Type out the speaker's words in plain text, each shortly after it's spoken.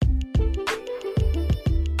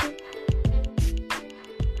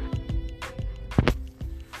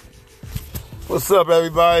What's up,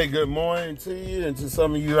 everybody? Good morning to you, and to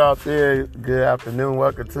some of you out there, good afternoon.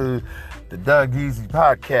 Welcome to the Doug Easy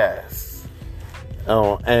Podcast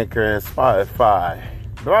on Anchor and Spotify.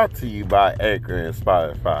 Brought to you by Anchor and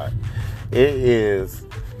Spotify. It is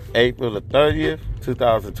April the 30th,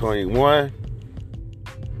 2021.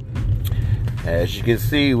 As you can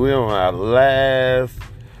see, we're on our last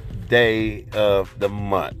day of the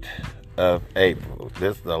month of April.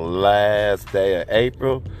 This is the last day of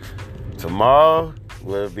April. Tomorrow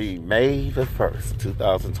will be May the 1st,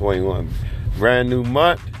 2021. Brand new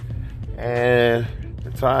month. And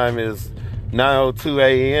the time is 9:02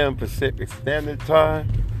 a.m. Pacific Standard Time.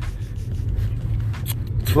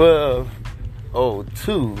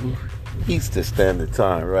 12:02 Eastern Standard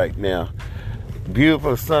Time right now.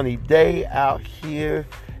 Beautiful sunny day out here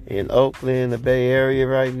in Oakland, the Bay Area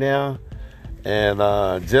right now. And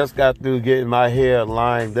just got through getting my hair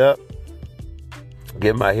lined up.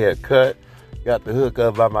 Get my hair cut. Got the hook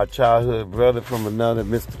up by my childhood brother from another,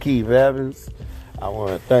 Mr. Keith Evans. I want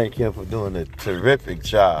to thank him for doing a terrific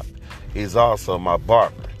job. He's also my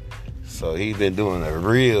barber. So he's been doing a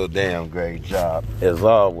real damn great job, as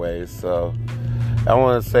always. So I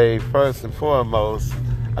want to say, first and foremost,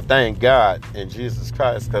 I thank God and Jesus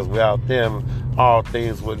Christ, because without them, all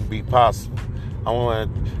things wouldn't be possible. I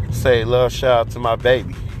want to say love shout out to my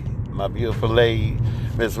baby, my beautiful lady,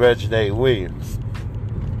 Miss Reginae Williams.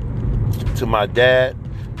 To my dad,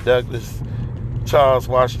 Douglas Charles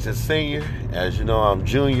Washington Sr., as you know, I'm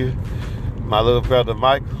Junior. My little brother,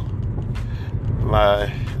 Michael.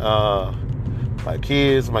 My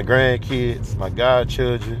kids, my grandkids, my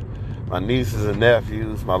godchildren, my nieces and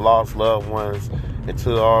nephews, my lost loved ones, and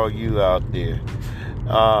to all you out there.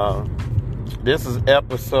 This is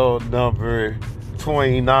episode number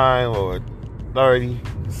 29 or 30,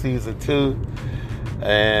 season 2.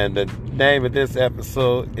 And the name of this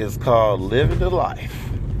episode is called Living the Life.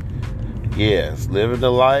 Yes, Living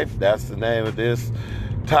the Life. That's the name of this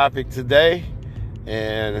topic today.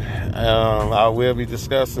 And I will be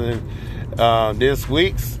discussing this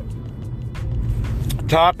week's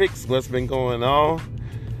topics, what's been going on,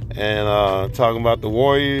 and talking about the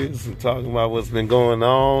Warriors, and talking about what's been going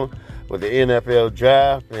on with the NFL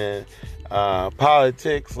draft, and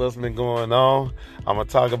politics, what's been going on. I'm going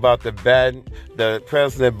to talk about the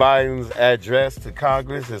President Biden's address to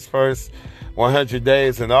Congress, his first 100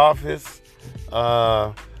 days in office.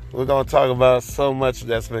 We're going to talk about so much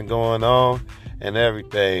that's been going on and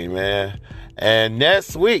everything, man. And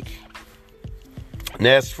next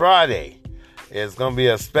Friday, is going to be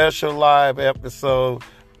a special live episode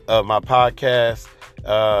of my podcast,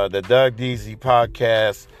 the Doug Easy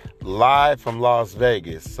Podcast, live from Las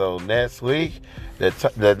Vegas. So next week,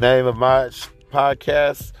 the name of my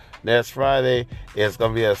podcast next Friday is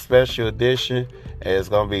going to be a special edition, and it's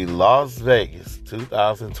going to be Las Vegas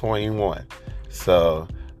 2021. So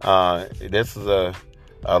this is a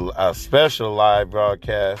special live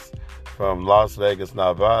broadcast from Las Vegas,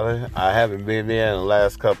 Nevada. I haven't been there in the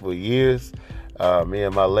last couple of years. Me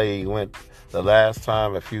and my lady went the last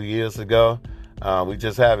time a few years ago. We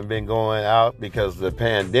just haven't been going out because of the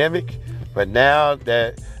pandemic. But now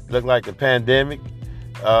that look like the pandemic,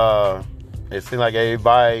 it seems like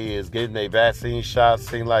everybody is getting their vaccine shots.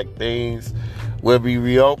 Seems like things will be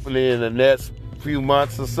reopening in the next few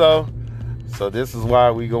months or so. So this is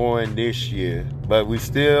why we going this year. But we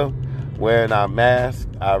still wearing our mask.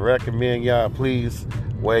 I recommend y'all please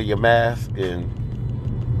wear your mask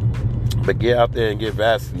but get out there and get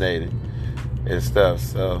vaccinated and stuff.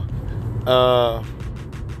 So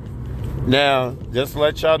now just to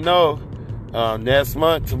let y'all know, next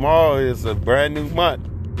month, tomorrow is a brand new month.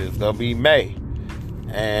 It's gonna be May,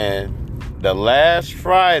 and the last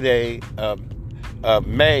Friday of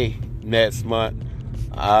May next month,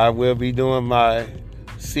 I will be doing my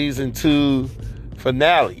season 2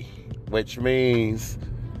 finale, which means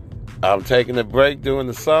I'm taking a break during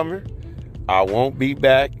the summer. I won't be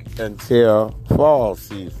back until fall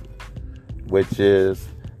season, which is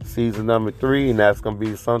season number 3, and that's going to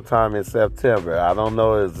be sometime in September. I don't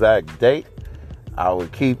know the exact date. I will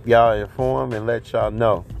keep y'all informed and let y'all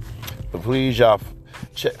know. But please, y'all,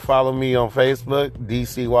 follow me on Facebook,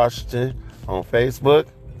 DC Washington on Facebook.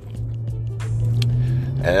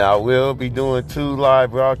 And I will be doing 2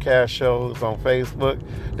 live broadcast shows on Facebook,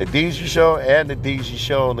 the DG Show and the DG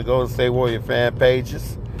Show on the Golden State Warrior fan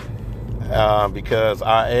pages, because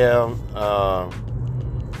I am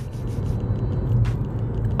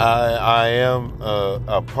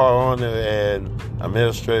a part owner and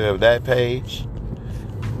administrator of that page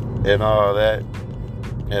and all that,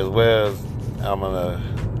 as well as I'm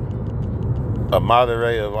a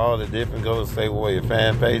moderator of all the different Golden State Warrior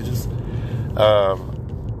fan pages.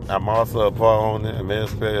 I'm also a part owner and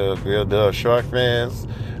administrator of Real Dove Shark Fans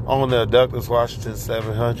on the Douglas Washington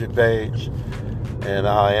 700 page. And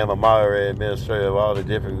I am a moderator administrator of all the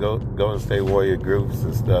different Golden State Warrior groups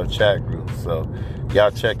and stuff, chat groups. So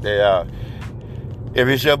y'all check that out. If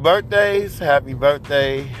it's your birthdays, happy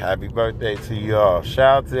birthday. Happy birthday to you all.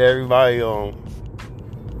 Shout out to everybody on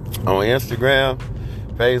Instagram,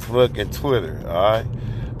 Facebook, and Twitter, all right?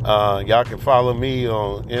 Y'all can follow me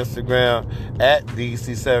on Instagram at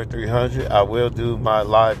DC7300. I will do my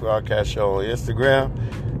live broadcast show on Instagram,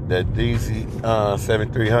 the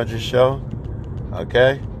DC7300 show,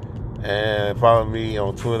 okay? And follow me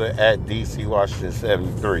on Twitter at DC Washington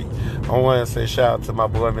 73. I want to say shout out to my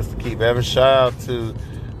boy, Mr. Keith Evans. Shout out to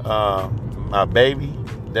my baby,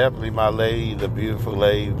 definitely my lady, the beautiful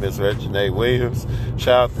lady, Miss Reginae Williams.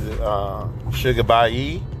 Shout out to Sugar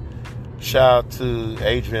Bayi. Shout out to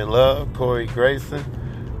Adrian Love, Corey Grayson,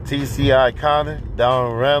 TCI Connor,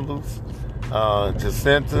 Donald Randalls,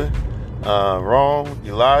 Jacinta, Rome,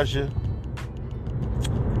 Elijah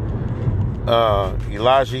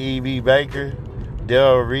E.B. Baker,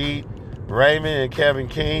 Del Reed, Raymond and Kevin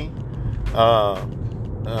King,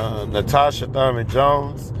 Natasha Thurman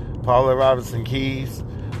Jones, Paula Robinson Keys,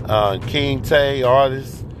 King Tay,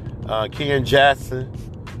 artist, Ken Jackson,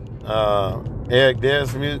 Eric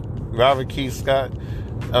Desmute, Robert Keith Scott,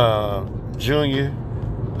 Jr.,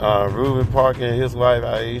 Reuben Parker and his wife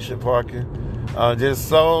Aisha Parker. Just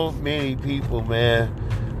so many people, man.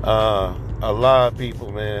 A lot of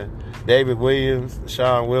people, man. David Williams,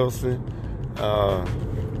 Sean Wilson,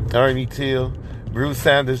 Ernie Till, Bruce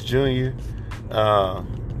Sanders Jr.,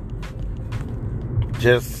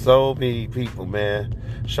 just so many people, man.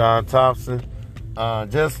 Sean Thompson,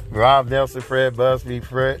 just Rob Nelson, Fred Busby,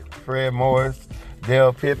 Fred Morris,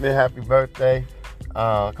 Dale Pittman, happy birthday,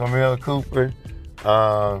 Camilla Cooper,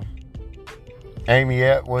 Amy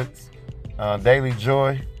Edwards, Daily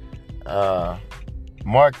Joy,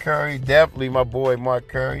 Mark Curry, definitely my boy Mark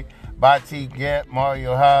Curry, Bati Gant,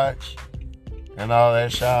 Mario Hodge, and all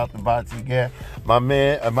that. Shout out to Bati Gant. My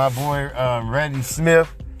man, my boy Randy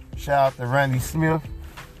Smith. Shout out to Randy Smith.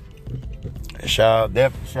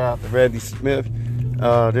 Definitely shout out to Randy Smith.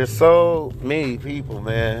 There's so many people,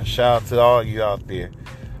 man. Shout out to all you out there.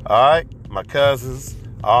 All right, my cousins,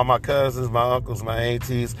 all my cousins, my uncles, my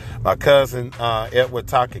aunties, my cousin Edward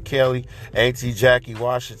Tucker Kelly, Auntie Jackie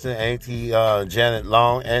Washington, Auntie Janet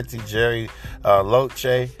Long, Auntie Jerry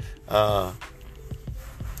Loche, my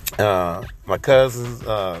cousins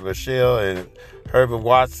Michelle and Herbert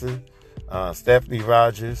Watson, Stephanie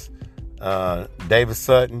Rogers, David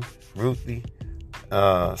Sutton, Ruthie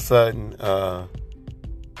Sutton,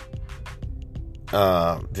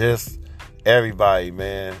 just everybody,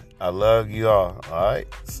 man. I love you all right?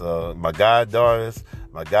 So my goddaughters,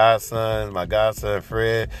 my godson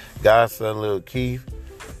Fred, godson little Keith,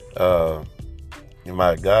 and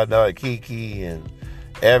my goddaughter Kiki, and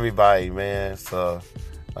everybody, man. So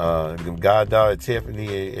goddaughter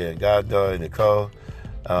Tiffany and goddaughter Nicole,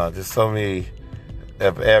 just so many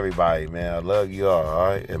of everybody, man. I love you all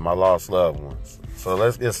right? And my lost loved ones. So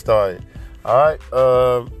let's get started. All right.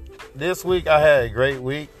 This week I had a great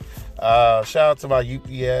week. Shout out to my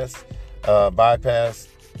UPS bypass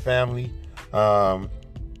family. I'm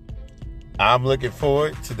looking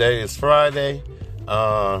forward. Today is Friday.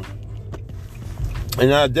 And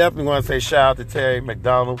I definitely want to say shout out to Terry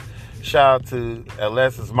McDonald. Shout out to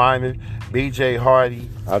Alexis Minor, BJ Hardy.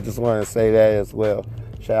 I just want to say that as well.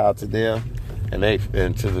 Shout out to them and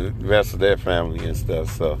to the rest of their family and stuff.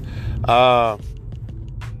 So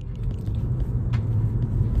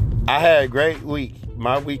I had a great week.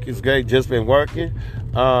 My week is great. Just been working.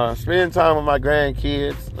 Spending time with my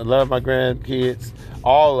grandkids. I love my grandkids.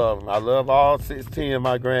 All of them. I love all 16 of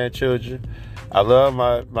my grandchildren. I love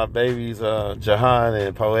my babies, Jahan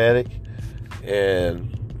and Poetic.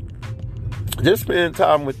 And just spending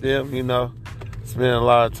time with them, you know. Spending a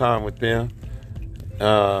lot of time with them.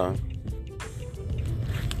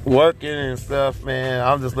 Working and stuff, man.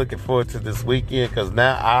 I'm just looking forward to this weekend because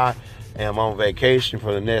now I am on vacation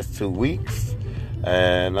for the next 2 weeks.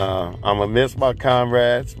 And I'm going to miss my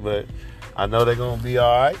comrades, but I know they're going to be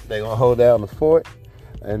all right. They're going to hold down the fort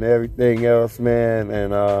and everything else, man.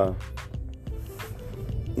 And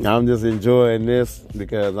I'm just enjoying this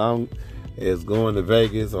because it's going to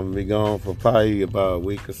Vegas. I'm going to be gone for probably about a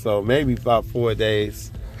week or so, maybe about 4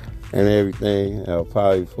 days and everything.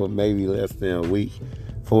 Probably for maybe less than a week,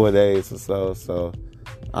 4 days or so. So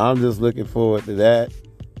I'm just looking forward to that.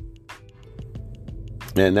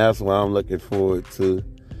 And that's what I'm looking forward to.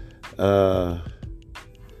 And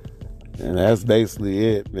that's basically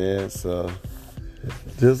it, man. So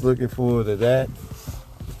just looking forward to that.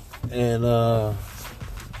 And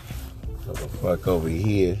fuck over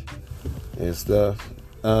here and stuff.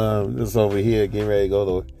 Just over here getting ready to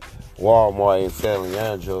go to Walmart in San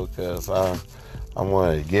Leandro because I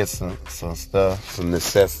want to get some stuff, some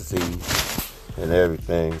necessities and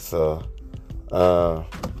everything. So let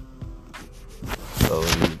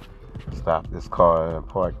me stop this car and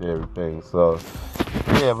park everything. So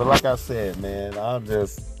yeah, but like I said, man, I'm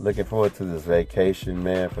just looking forward to this vacation,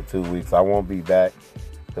 man, for 2 weeks. I won't be back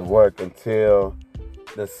to work until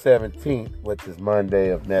the 17th, which is Monday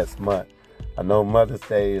of next month. I know Mother's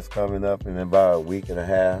Day is coming up in about a week and a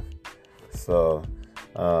half. So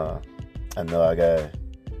I know I gotta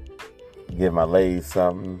give my lady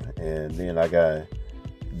something, and then I gotta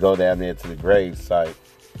go down there to the grave site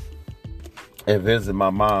and visit my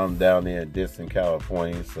mom down there in distant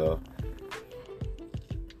California. So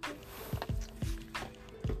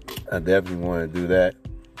I definitely want to do that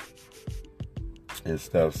and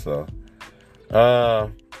stuff. So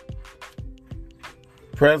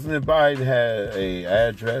President Biden had a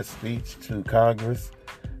address speech to Congress.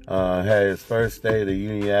 Had his first State of the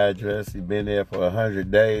Union address. He's been there for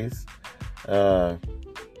 100 days and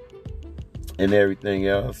everything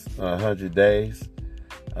else. 100 days.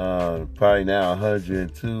 Probably now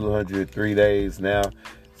 102, 103 days now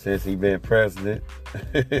since he's been president,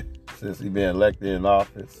 since he's been elected in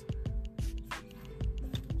office.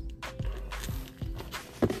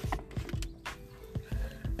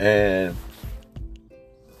 And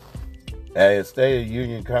at a State of the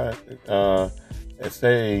Union,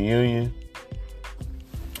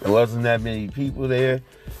 there wasn't that many people there.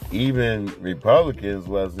 Even Republicans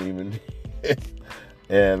wasn't even there.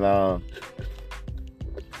 And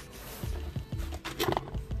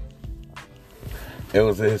it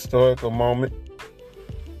was a historical moment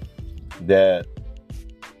that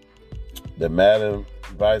the Madam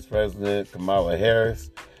Vice President Kamala Harris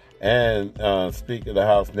and Speaker of the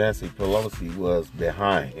House Nancy Pelosi was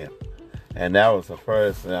behind him. And that was the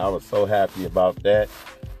first, and I was so happy about that.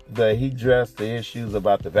 That he addressed the issues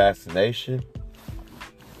about the vaccination,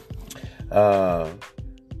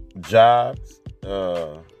 jobs,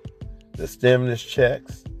 the stimulus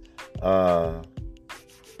checks,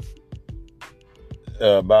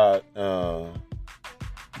 about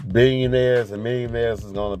billionaires and millionaires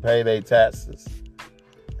is going to pay their taxes,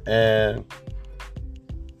 and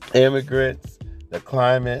immigrants, the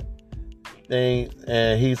climate thing,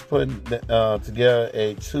 and he's putting together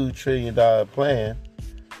a $2 trillion plan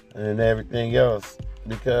and everything else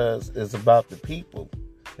because it's about the people.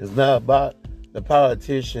 It's not about the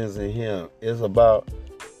politicians and him. It's about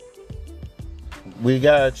we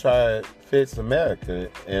gotta try to fix America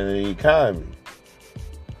and the economy.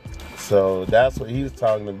 So that's what he was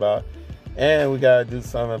talking about. And we gotta do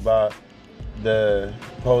something about the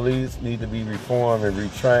police need to be reformed and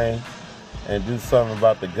retrained, and do something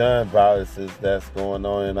about the gun violences that's going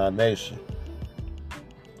on in our nation.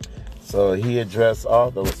 So he addressed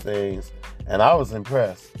all those things, and I was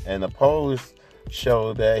impressed. And the polls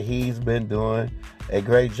show that he's been doing a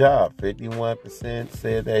great job. 51%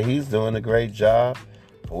 said that he's doing a great job.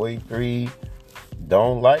 43%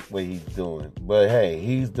 don't like what he's doing. But hey,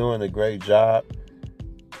 he's doing a great job.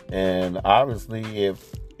 And obviously,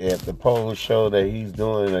 if the polls show that he's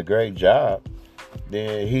doing a great job,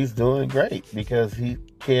 then he's doing great because he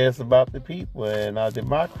cares about the people and our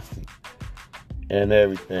democracy and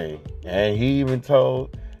everything. And he even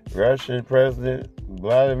told Russian President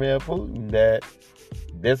Vladimir Putin that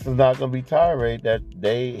this is not going to be tolerated, that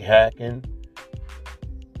they hacking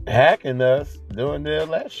us during the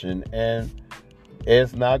election, and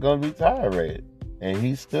it's not going to be tolerated. And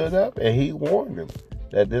he stood up and he warned them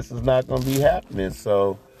that this is not going to be happening.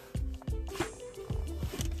 So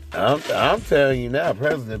I'm telling you now,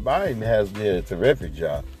 President Biden has did a terrific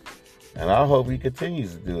job. And I hope he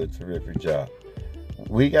continues to do a terrific job.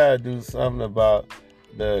 We got to do something about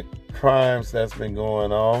the crimes that's been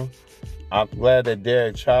going on. I'm glad that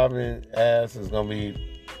Derek Chauvin ass is going to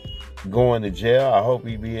be going to jail. I hope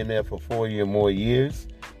he be in there for 4 more years.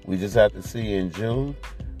 We just have to see in June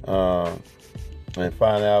and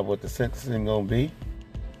find out what the sentencing going to be.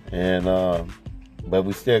 And but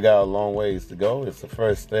we still got a long ways to go. It's the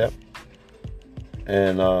first step.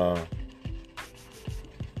 And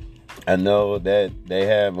I know that they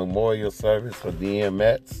had memorial service for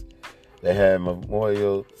DMX. They had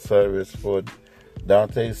memorial service for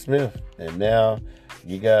Dante Smith. And now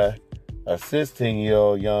you got a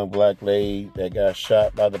 16-year-old young black lady that got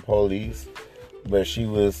shot by the police, but she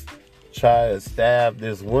was trying to stab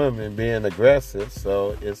this woman being aggressive.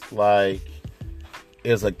 So it's like,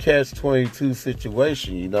 it's a catch-22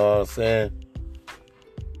 situation, you know what I'm saying?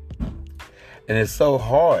 And it's so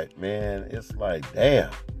hard, man. It's like,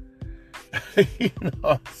 damn. You know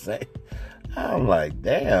what I'm saying? I'm like,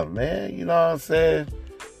 damn, man. You know what I'm saying?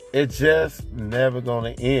 It's just never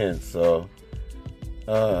going to end. So,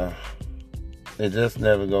 it's just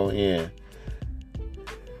never going to end.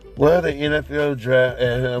 Well, the NFL draft,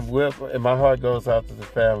 and my heart goes out to the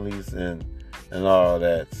families and all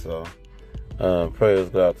that. So, prayers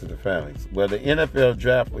go out to the families. Well, the NFL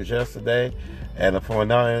draft was yesterday, and the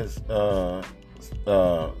 49ers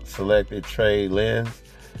selected Trey Lance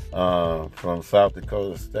from South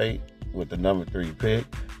Dakota State with the number 3 pick.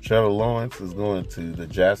 Trevor Lawrence is going to the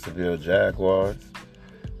Jacksonville Jaguars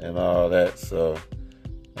and all that. So,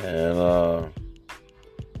 and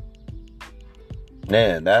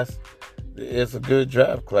man, it's a good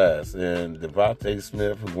draft class. And Devontae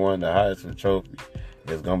Smith, who won the Heisman Trophy,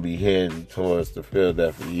 is going to be heading towards the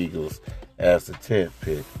Philadelphia Eagles as the 10th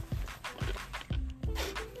pick.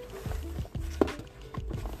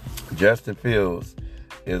 Justin Fields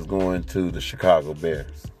is going to the Chicago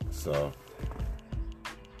Bears. So,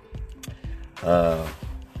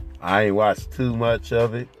 I ain't watched too much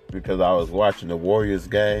of it because I was watching the Warriors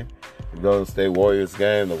game, the Golden State Warriors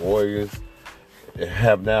game. The Warriors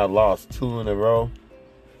have now lost 2 in a row.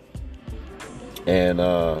 And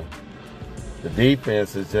the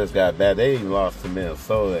defense has just got bad. They even lost to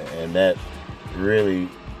Minnesota, and that really,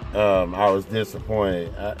 I was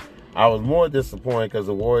disappointed. I was more disappointed because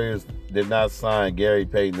the Warriors did not sign Gary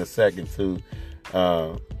Payton II to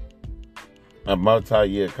a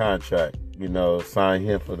multi-year contract. You know, sign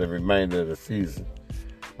him for the remainder of the season.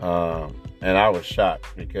 And I was shocked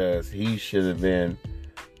because he should have been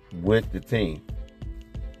with the team.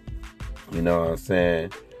 You know what I'm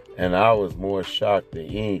saying? And I was more shocked than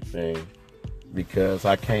anything because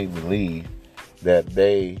I can't believe that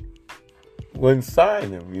they wouldn't sign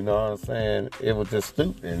him. You know what I'm saying? It was just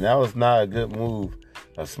stupid. And that was not a good move,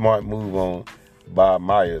 a smart move on Bob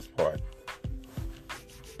Myers' part.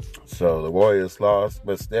 So the Warriors lost,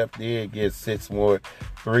 but Steph did get 6 more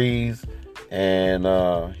threes, and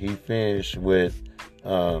he finished with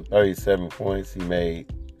 37 points. He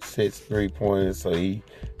made 6 3-pointers, so he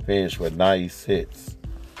finished with 96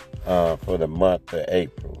 for the month of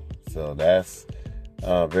April. So that's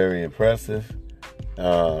very impressive.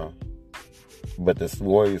 But the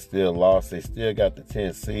Warriors still lost. They still got the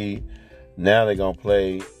 10th seed. Now they're going to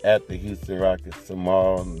play at the Houston Rockets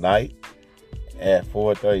tomorrow night at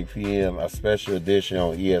 4:30 p.m., a special edition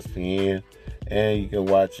on ESPN. And you can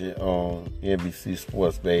watch it on NBC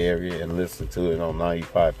Sports Bay Area and listen to it on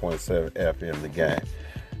 95.7 FM, The Game.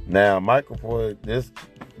 Now, Michael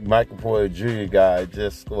Porter Jr. guy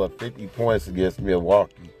just scored 50 points against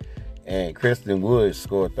Milwaukee. And Christian Wood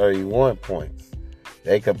scored 31 points.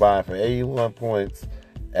 They combined for 81 points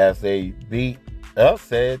as they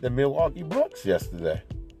upset the Milwaukee Bucks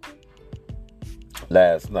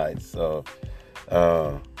last night. So,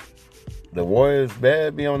 the Warriors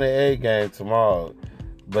better be on their A game tomorrow,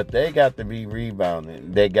 but they got to be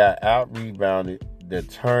rebounding. They got out-rebounded. The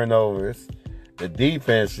turnovers, the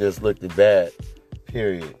defense just looked bad,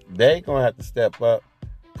 period. They going to have to step up,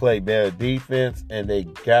 play better defense, and they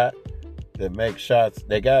got to make shots.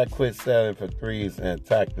 They got to quit settling for threes and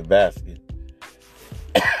attack the basket.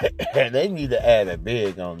 And they need to add a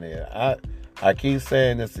big on there. I keep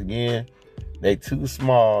saying this again. They too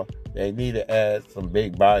small. They need to add some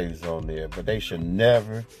big bodies on there, but they should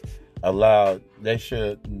never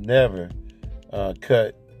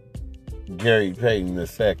cut Gary Payton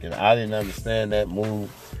II. I didn't understand that move.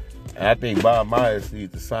 I think Bob Myers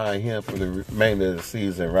needs to sign him for the remainder of the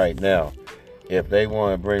season right now if they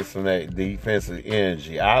want to bring some of that defensive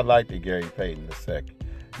energy. I like the Gary Payton II.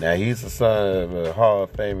 Now, he's the son of a Hall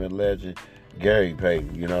of Fame legend, Gary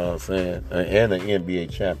Payton, you know what I'm saying, and an NBA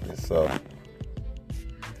champion. So,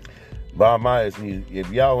 Bob Myers, if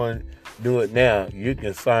y'all want to do it now, you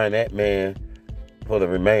can sign that man for the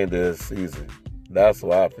remainder of the season. That's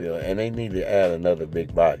what I feel. And they need to add another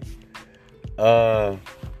big body. What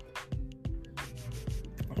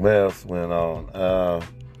else went on?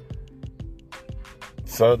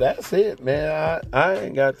 So that's it, man. I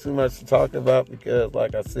ain't got too much to talk about because,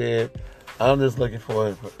 like I said, I'm just looking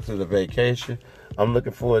forward to the vacation. I'm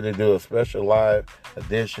looking forward to do a special live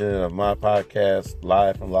edition of my podcast,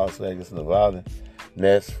 live from Las Vegas, Nevada,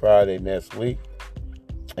 next Friday, next week.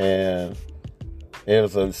 And it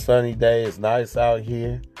was a sunny day. It's nice out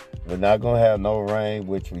here. We're not going to have no rain,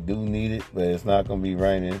 which we do need it, but it's not going to be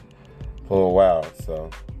raining for a while. So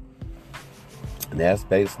that's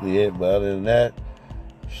basically it. But other than that,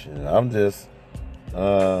 I'm just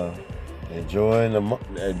enjoying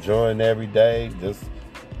every day. Just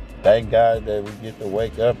thank God that we get to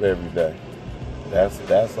wake up every day.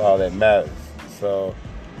 That's all that matters. So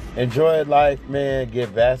enjoy life, man. Get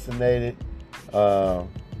vaccinated.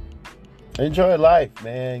 Enjoy life,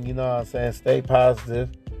 man. You know what I'm saying? Stay positive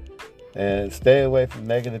and stay away from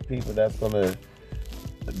negative people. That's gonna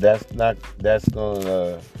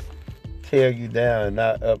tear you down and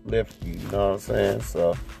not uplift you. You know what I'm saying?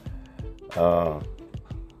 So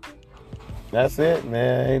that's it,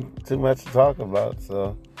 man. Ain't too much to talk about.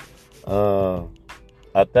 So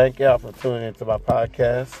I thank y'all for tuning into my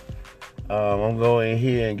podcast. I'm going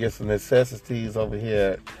here and get some necessities over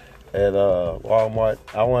here at Walmart.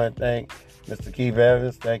 I want to thank Mr. Keith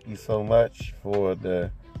Evans. Thank you so much for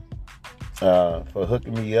for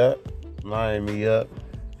hooking me up, lining me up,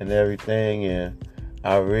 and everything. And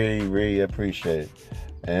I really, really appreciate it.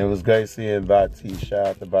 And it was great seeing Bati. Shout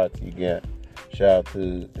out to Bati again. Shout out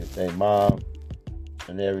to his mom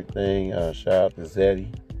and everything. Shout out to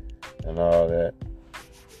Zeddy and all that.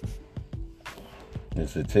 And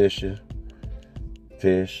to Tish,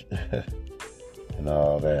 and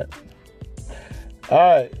all that. All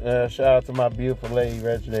right, shout out to my beautiful lady,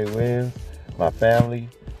 Regina Williams, my family,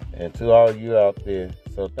 and to all of you out there.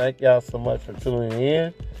 So thank y'all so much for tuning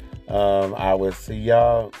in. I will see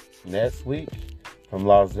y'all next week from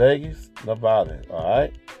Las Vegas, Nevada. All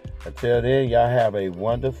right. Until then, y'all have a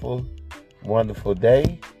wonderful, wonderful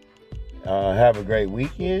day. Have a great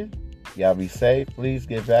weekend. Y'all be safe. Please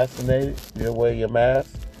get vaccinated. Still wear your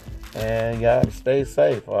mask. And y'all stay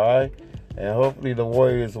safe, all right? And hopefully the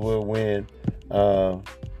Warriors will win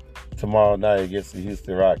tomorrow night against the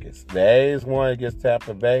Houston Rockets. The A's won against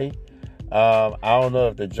Tampa Bay. I don't know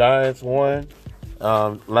if the Giants won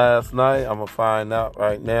last night. I'm going to find out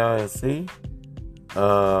right now and see.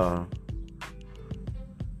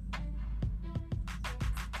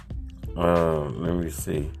 Let me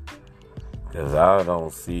see. Because I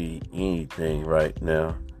don't see anything right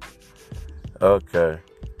now. Okay.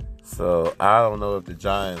 So, I don't know if the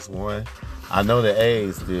Giants won. I know the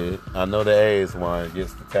A's did. I know the A's won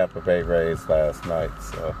against the Tampa Bay Rays last night.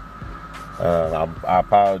 So, I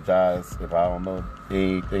apologize if I don't know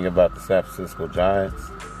anything about the San Francisco Giants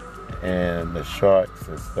and the Sharks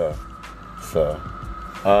and stuff. So,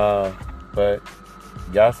 but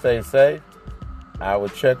y'all stay safe. I will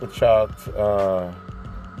check with y'all.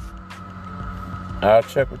 I'll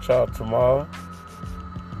check with y'all tomorrow.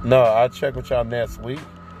 No, I'll check with y'all next week.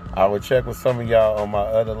 I will check with some of y'all on my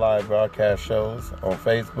other live broadcast shows on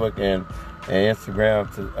Facebook and Instagram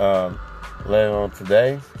later on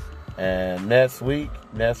today. And next week,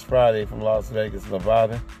 next Friday from Las Vegas,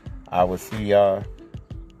 Nevada, I will see y'all.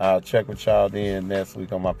 I'll check with y'all then next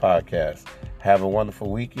week on my podcast. Have a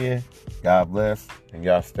wonderful weekend. God bless, and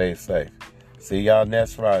y'all stay safe. See y'all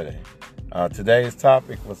next Friday. Today's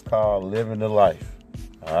topic was called Living the Life.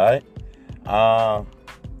 All right?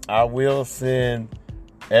 I will send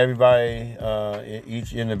everybody,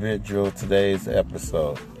 each individual, today's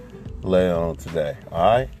episode later on today. All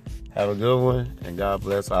right? Have a good one, and God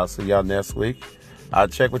bless. I'll see y'all next week. I'll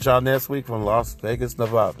check with y'all next week from Las Vegas,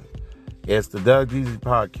 Nevada. It's the Doug Deasy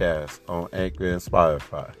Podcast on Anchor and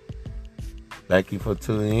Spotify. Thank you for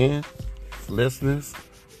tuning in, listeners,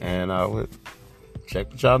 and I will check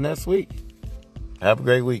with y'all next week. Have a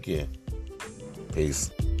great weekend. Peace.